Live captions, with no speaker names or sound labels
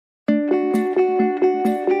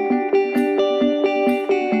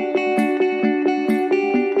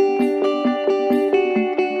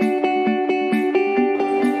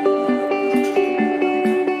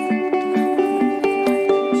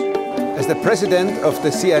president of the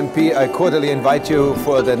CINP, I cordially invite you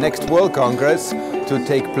for the next World Congress to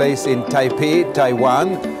take place in Taipei,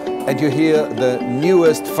 Taiwan, and you hear the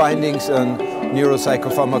newest findings on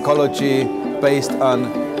neuropsychopharmacology based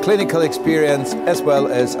on clinical experience as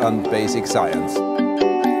well as on basic science.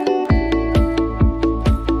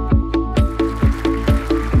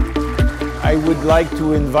 I would like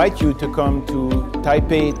to invite you to come to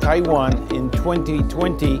Taipei, Taiwan in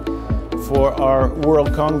 2020 for our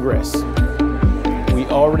World Congress. We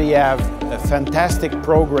already have a fantastic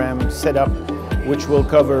program set up which will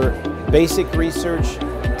cover basic research,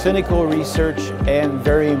 clinical research, and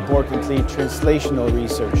very importantly, translational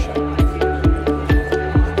research.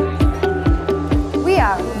 We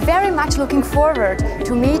are very much looking forward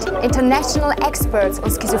to meet international experts on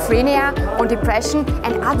schizophrenia, on depression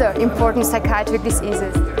and other important psychiatric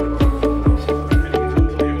diseases.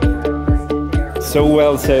 So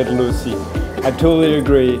well said, Lucy. I totally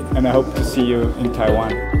agree, and I hope to see you in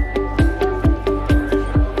Taiwan.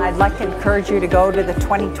 I'd like to encourage you to go to the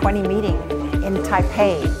 2020 meeting in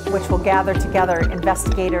Taipei, which will gather together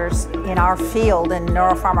investigators in our field in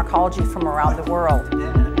neuropharmacology from around the world.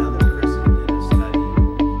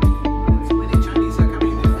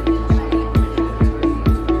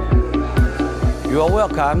 You are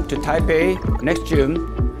welcome to Taipei next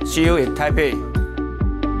June. See you in Taipei.